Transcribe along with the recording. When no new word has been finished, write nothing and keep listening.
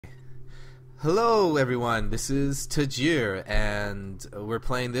Hello everyone, this is TYGR, and we're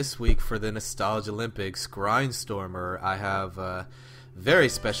playing this week for the Nostalgalympics Grindstormer. I have a very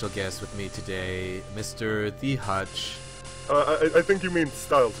special guest with me today, Mr. The Hutch. I think you mean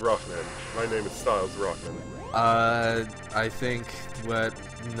Styles Rockman. My name is Styles Rockman. I think what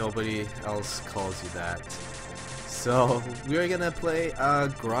nobody else calls you that. So, we're gonna play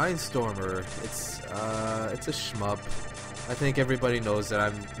Grindstormer. It's a shmup. I think everybody knows that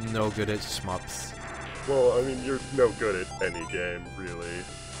I'm no good at shmups. Well, I mean, you're no good at any game, really.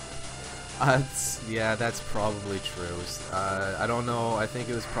 Yeah, that's probably true. I don't know, I think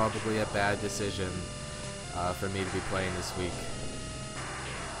it was probably a bad decision for me to be playing this week.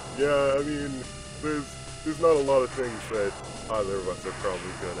 Yeah, I mean, there's not a lot of things that either of us are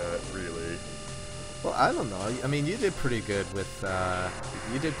probably good at, really. Well, I don't know. I mean, you did pretty good with,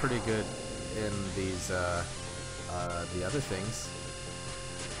 you did pretty good in these, the other things.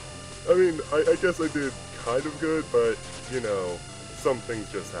 I mean, I guess I did kind of good, but, you know, some things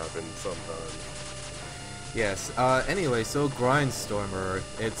just happen sometimes. Yes, anyway, so Grindstormer,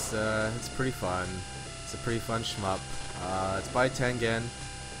 it's pretty fun. It's a pretty fun shmup. It's by Tengen.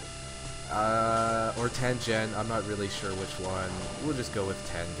 Or Tengen, I'm not really sure which one. We'll just go with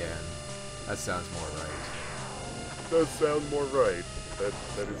Tengen. That sounds more right. Does sound more right.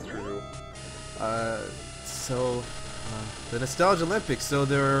 That is true. So, the Nostalgalympics. So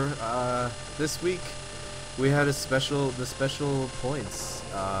there, this week we had the special points.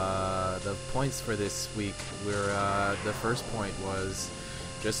 The points for this week were, the first point was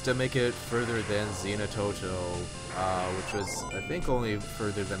just to make it further than Xenototo, which was, I think, only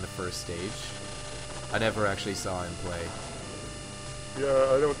further than the first stage. I never actually saw him play.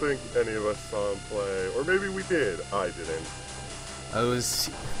 Yeah, I don't think any of us saw him play. Or maybe we did. I didn't.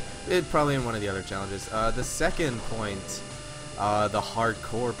 It probably in one of the other challenges. The second point, the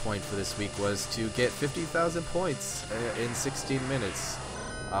hardcore point for this week, was to get 50,000 points in 16 minutes.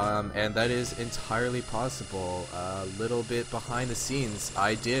 And that is entirely possible. A little bit behind the scenes,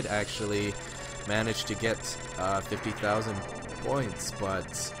 I did actually manage to get 50,000 points, but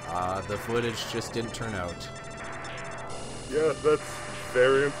the footage just didn't turn out. Yeah, that's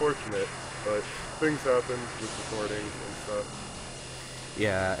very unfortunate, but things happen with recordings and stuff.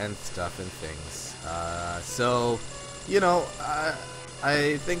 Yeah, and stuff and things. So, you know,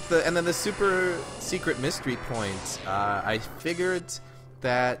 I think and then the super secret mystery point, I figured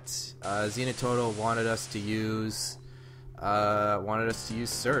that Xenototo wanted us to use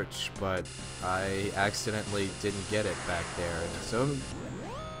search, but I accidentally didn't get it back there. So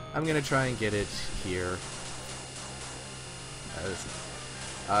I'm gonna try and get it here.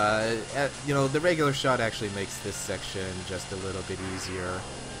 You know, the regular shot actually makes this section just a little bit easier.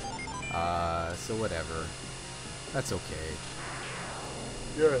 So whatever. That's okay.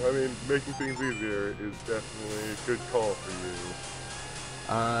 Yeah, I mean, making things easier is definitely a good call for you.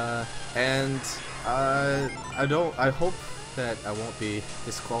 I hope that I won't be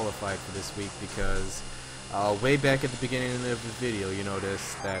disqualified for this week because way back at the beginning of the video you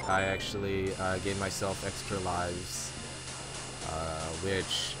noticed that I actually gave myself extra lives.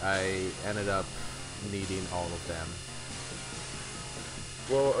 Which I ended up needing all of them.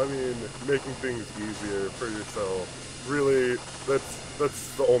 Well, I mean, making things easier for yourself, really,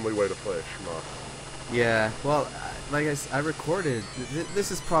 that's the only way to play a shmup. Yeah, well, like I recorded, this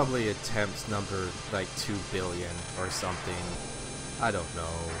is probably attempt number, like, 2 billion or something. I don't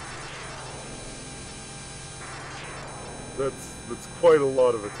know. That's quite a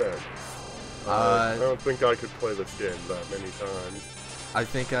lot of attempts. I don't think I could play this game that many times. I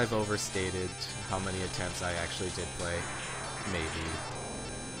think I've overstated how many attempts I actually did play. Maybe.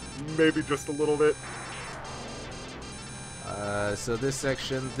 Maybe just a little bit. So this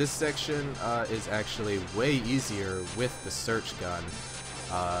section is actually way easier with the search gun.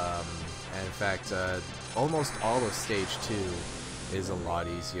 And in fact, almost all of stage 2 is a lot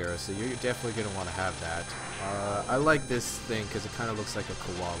easier, so you're definitely going to want to have that. I like this thing because it kind of looks like a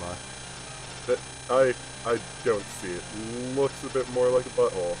koala. But I don't see it. Looks a bit more like a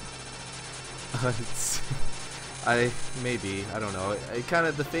butthole. I don't know.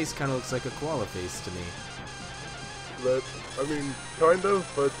 The face kind of looks like a koala face to me. I mean, kind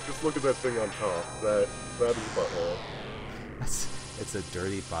of, but just look at that thing on top. That is a butthole. It's a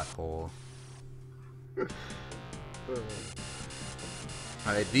dirty butthole.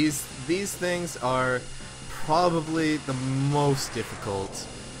 Alright, these things are probably the most difficult.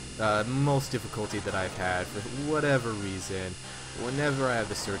 Most difficulty that I've had for whatever reason. Whenever I have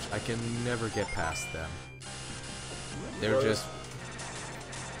the search, I can never get past them. They're just...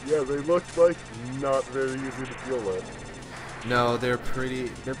 Yeah, they look like not very easy to deal with. No, they're pretty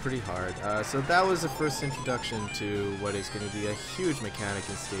hard. So that was the first introduction to what is going to be a huge mechanic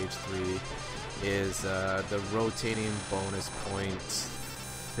in Stage 3, is the rotating bonus point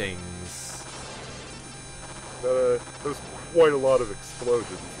things. There's quite a lot of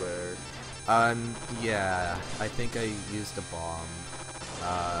explosions there. Yeah, I think I used a bomb.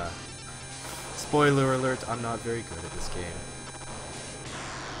 Spoiler alert, I'm not very good at this game.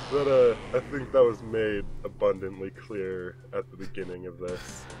 But I think that was made abundantly clear at the beginning of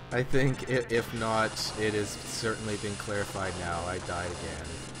this. I think, if not, it has certainly been clarified now. I died again.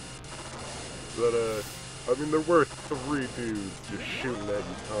 But I mean, there were 3 dudes just shooting at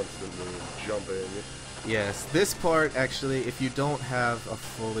you constantly and jumping. Yes, this part, actually, if you don't have a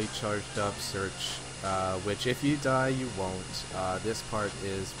fully charged up search, which if you die you won't, this part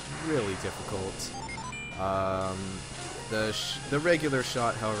is really difficult. The regular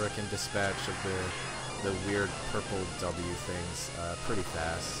shot, however, can dispatch of the weird purple W things pretty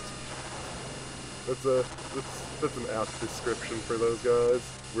fast. That's an apt description for those guys.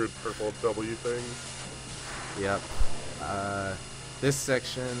 Weird purple W things. Yep. This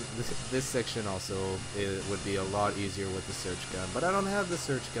section also would be a lot easier with the search gun, but I don't have the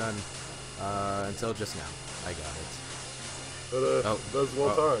search gun until just now. I got it. But that was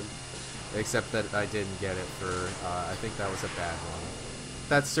well timed. Except that I didn't get it for, I think that was a bad one.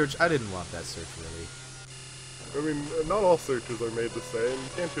 That search, I didn't want that search, really. I mean, not all searches are made the same. You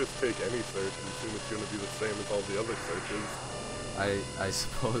can't just take any search and assume it's going to be the same as all the other searches. I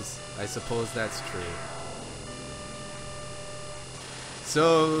suppose that's true.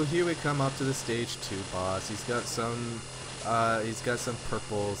 So, here we come up to the Stage 2 boss. He's got some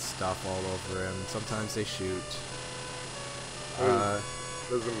purple stuff all over him. Sometimes they shoot.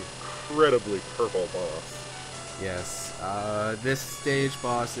 There's an incredibly purple boss. Yes, this stage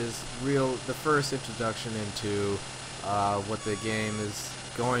boss is the first introduction into what the game is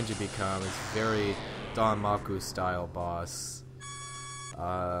going to become. Is very Danmaku style boss.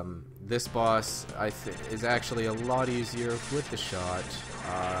 This boss is actually a lot easier with the shot,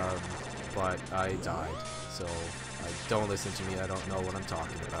 but I died, so don't listen to me, I don't know what I'm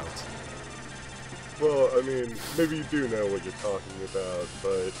talking about. Well, I mean, maybe you do know what you're talking about,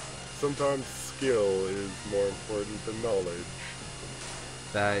 but sometimes skill is more important than knowledge.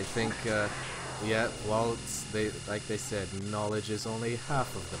 I think, yeah, well, like they said, knowledge is only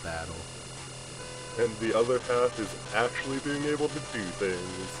half of the battle. And the other half is actually being able to do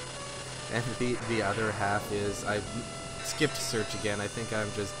things. And the other half is, I skipped search again. I think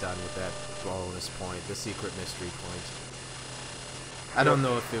I'm just done with that bonus point, the secret mystery point. I don't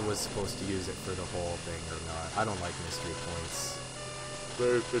know if it was supposed to use it for the whole thing or not. I don't like mystery points.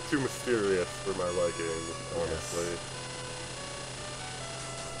 They're too mysterious for my liking, honestly.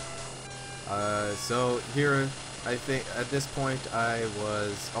 Yes. So here, I think at this point I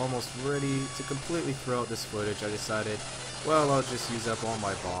was almost ready to completely throw out this footage. I decided, well, I'll just use up all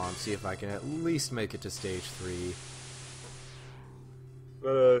my bombs, see if I can at least make it to Stage 3.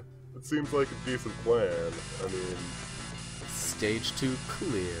 It seems like a decent plan. I mean... Stage 2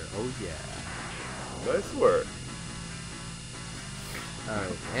 clear, oh yeah. Nice work.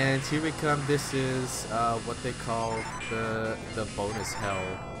 Alright, and here we come. This is what they call the bonus hell,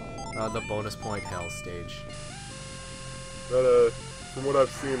 the bonus point hell stage. But, from what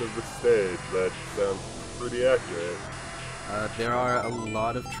I've seen of this stage, that sounds pretty accurate. There are a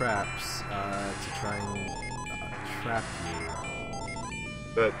lot of traps to try and trap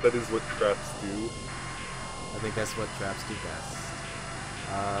you. That is what traps do. I think that's what traps do best.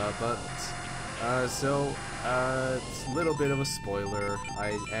 It's a little bit of a spoiler.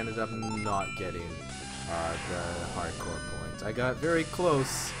 I ended up not getting the hardcore point. I got very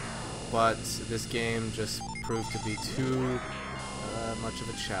close, but this game just proved to be too much of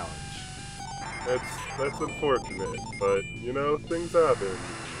a challenge. That's unfortunate, but you know, things happen.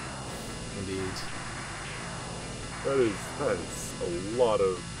 Indeed. That is a lot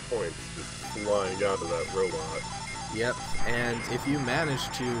of points just flying out of that robot. Yep, and if you manage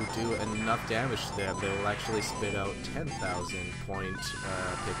to do enough damage to them, they will actually spit out 10,000 point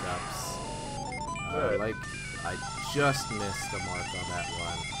pickups. Like, I just missed the mark on that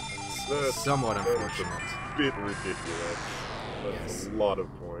one. It's somewhat unfortunate. That's a bit ridiculous. That's a lot of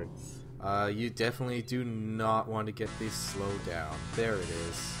points. You definitely do not want to get these slowed down. There it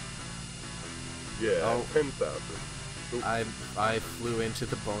is. Yeah, oh, 10,000. I flew into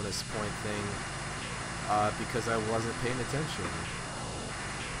the bonus point thing because I wasn't paying attention.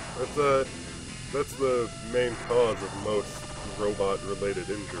 That's the main cause of most robot-related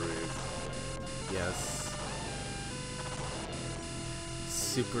injuries. Yes.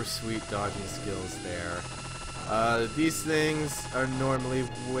 Super sweet dodging skills there. These things are normally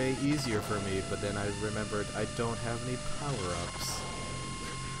way easier for me, but then I remembered I don't have any power-ups.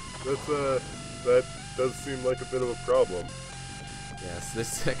 That does seem like a bit of a problem. Yes, this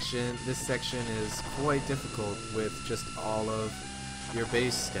section is quite difficult with just all of your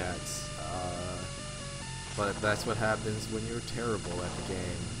base stats. But that's what happens when you're terrible at the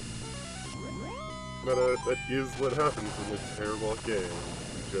game. But that is what happens when you're terrible at games.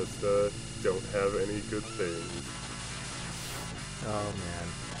 You just don't have any good things. Oh man,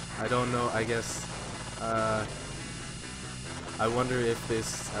 I don't know. I guess I wonder if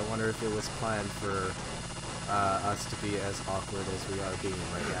it was planned for us to be as awkward as we are being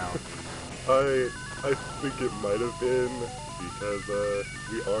right now. I think it might have been because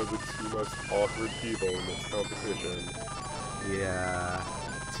we are the two most awkward people in this competition. Yeah,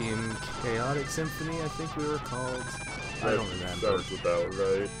 Team Chaotic Symphony, I think we were called. I don't remember. Sounds about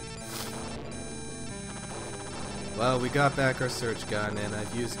right. Well, we got back our search gun, and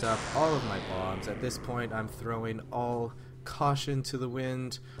I've used up all of my bombs. At this point, I'm throwing all caution to the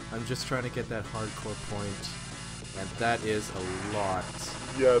wind. I'm just trying to get that hardcore point, and that is a lot.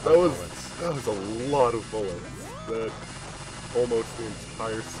 Yeah, that was a lot of bullets. That almost the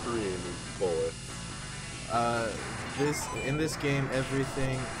entire screen is bullets. In this game,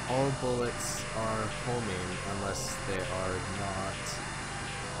 all bullets are homing unless they are not.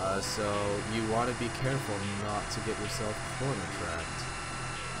 So you want to be careful not to get yourself corner trapped.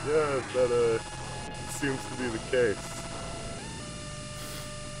 Yeah, that seems to be the case.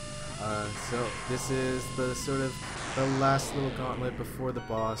 So this is the last little gauntlet before the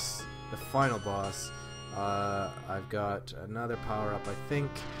boss, the final boss. I've got another power-up. I think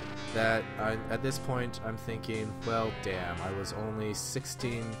that at this point I'm thinking, well, damn, I was only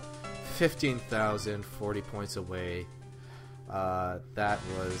 15,040 points away. That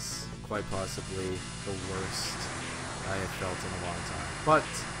was quite possibly the worst I have felt in a long time. But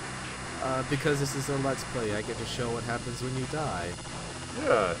because this is a Let's Play, I get to show what happens when you die.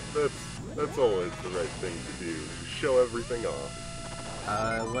 Yeah, that's always the right thing to do. Show everything off.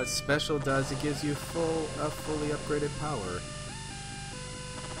 What special does, it gives you fully upgraded power.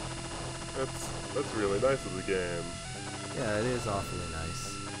 That's really nice of the game. Yeah, it is awfully nice.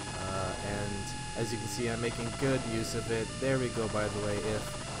 And as you can see, I'm making good use of it. There we go, by the way.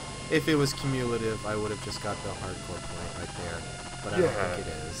 If it was cumulative, I would have just got the hardcore point right there. But I don't think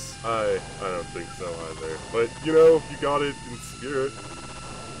it is. I don't think so either. But, you know, you got it in spirit.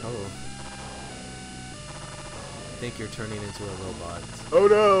 Oh. I think you're turning into a robot. Oh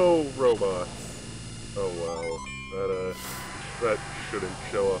no, robots. Oh well, that shouldn't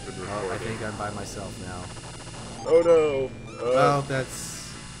show up in recording. Oh, I think I'm by myself now. Oh no. Well, that's.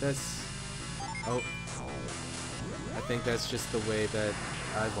 Oh. I think that's just the way that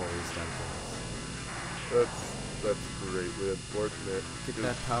I've always done things. That's greatly unfortunate. Get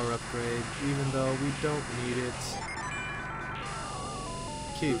that power upgrade, even though we don't need it.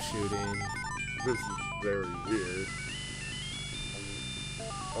 Keep shooting. This is very weird.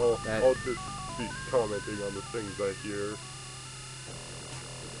 I'll just be commenting on the things I hear.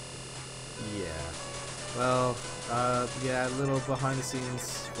 Yeah. Well, yeah, a little behind the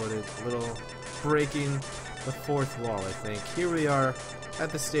scenes footage, little breaking the fourth wall, I think. Here we are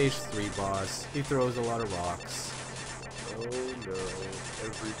at the stage 3 boss. He throws a lot of rocks. Oh no,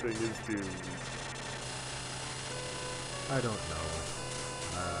 everything is doomed. I don't know.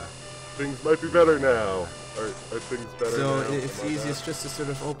 Things might be better now. Are things better now? So it's easiest just to sort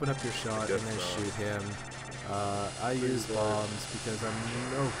of open up your shot and then shoot him. I use bombs because I'm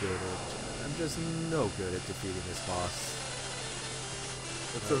just no good at defeating this boss.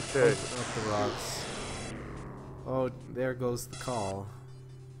 It's okay. Open up the rocks. Oh, there goes the call.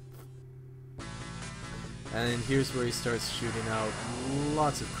 And here's where he starts shooting out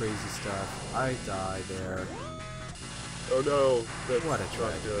lots of crazy stuff. I die there. Oh no, that's what a not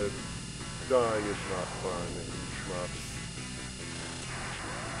tragedy. good. Dying is not fun in shmups.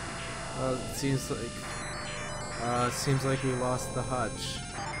 It seems like we lost the hutch.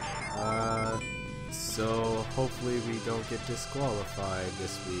 So hopefully we don't get disqualified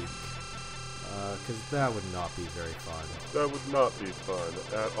this week. Because that would not be very fun. That would not be fun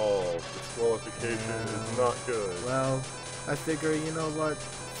at all. Disqualification is not good. Well, I figure, you know what?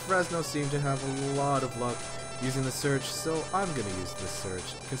 Fresno seemed to have a lot of luck using the search, so I'm gonna use this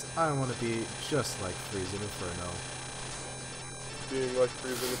search, because I want to be just like Freezing Inferno. Being like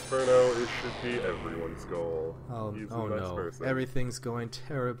Freezing Inferno, it should be everyone's goal. Oh He's a nice no, person. everything's going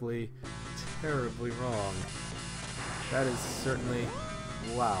terribly, terribly wrong. That is certainly...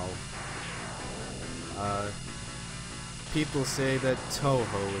 wow. People say that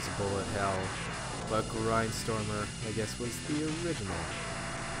Toho is bullet hell. but Grindstormer, I guess, was the original.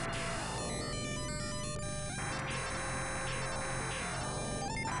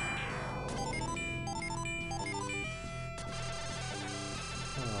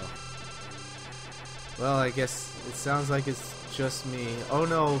 Oh. Well, I guess it sounds like it's just me. Oh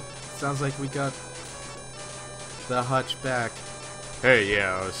no, sounds like we got the Hutch back. Hey,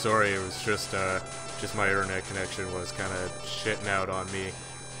 yeah, sorry, it was just my internet connection was kind of shitting out on me.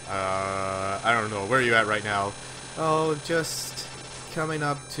 I don't know, where are you at right now? Oh, just coming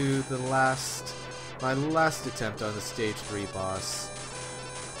up to the my last attempt on the Stage 3 boss.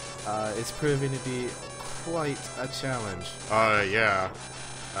 It's proving to be quite a challenge. Yeah.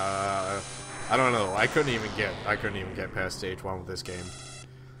 I don't know, I couldn't even get past Stage 1 with this game.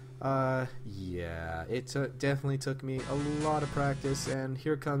 Yeah, it definitely took me a lot of practice, and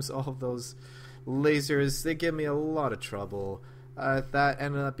here comes all of those lasers. They give me a lot of trouble. That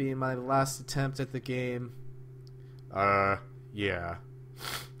ended up being my last attempt at the game. Yeah.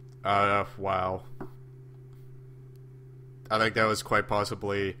 Wow. I think that was quite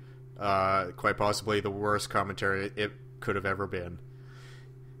possibly the worst commentary it could have ever been.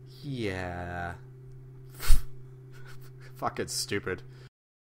 Yeah. Fucking stupid.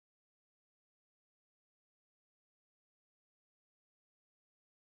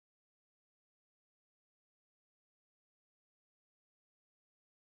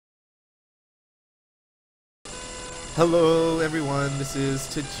 Hello everyone, this is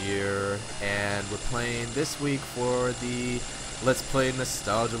TYGR, and we're playing this week for the Let's Play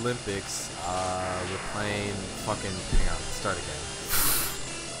Nostalgalympics. We're playing fucking... hang on, start again.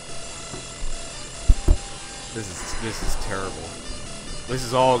 This is terrible. This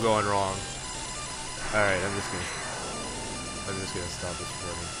is all going wrong. Alright, I'm just gonna stop this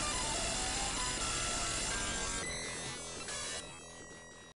recording.